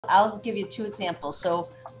I'll give you two examples. So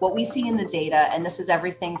what we see in the data, and this is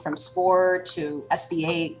everything from SCORE to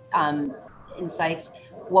SBA insights,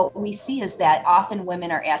 what we see is that often women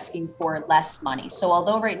are asking for less money. So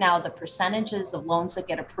although right now the percentages of loans that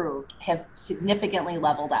get approved have significantly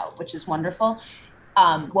leveled out, which is wonderful,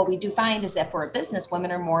 what we do find is that for a business, women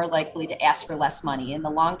are more likely to ask for less money. And the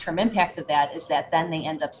long-term impact of that is that then they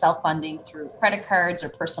end up self-funding through credit cards or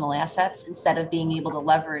personal assets instead of being able to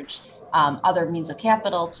leverage other means of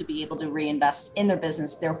capital to be able to reinvest in their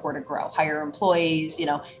business, therefore to grow, hire employees,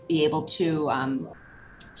 be able to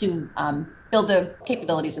build the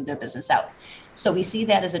capabilities of their business out. So we see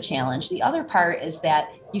that as a challenge. The other part is that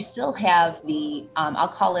you still have I'll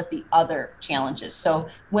call it the other challenges. So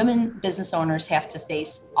women business owners have to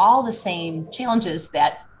face all the same challenges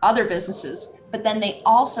that other businesses, but then they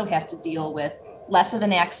also have to deal with less of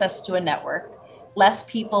an access to a network, less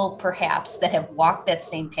people perhaps that have walked that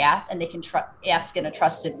same path, and they can ask in a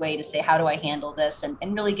trusted way to say, how do I handle this? And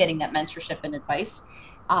really getting that mentorship and advice.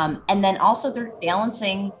 And then also they're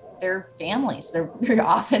balancing their families. They're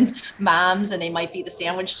often moms, and they might be the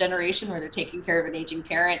sandwich generation where they're taking care of an aging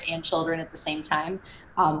parent and children at the same time,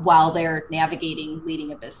 while they're navigating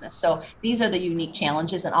leading a business. So these are the unique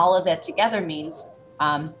challenges, and all of that together means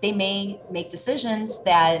they may make decisions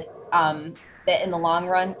that in the long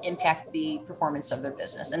run impact the performance of their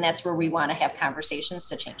business. And that's where we want to have conversations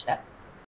to change that.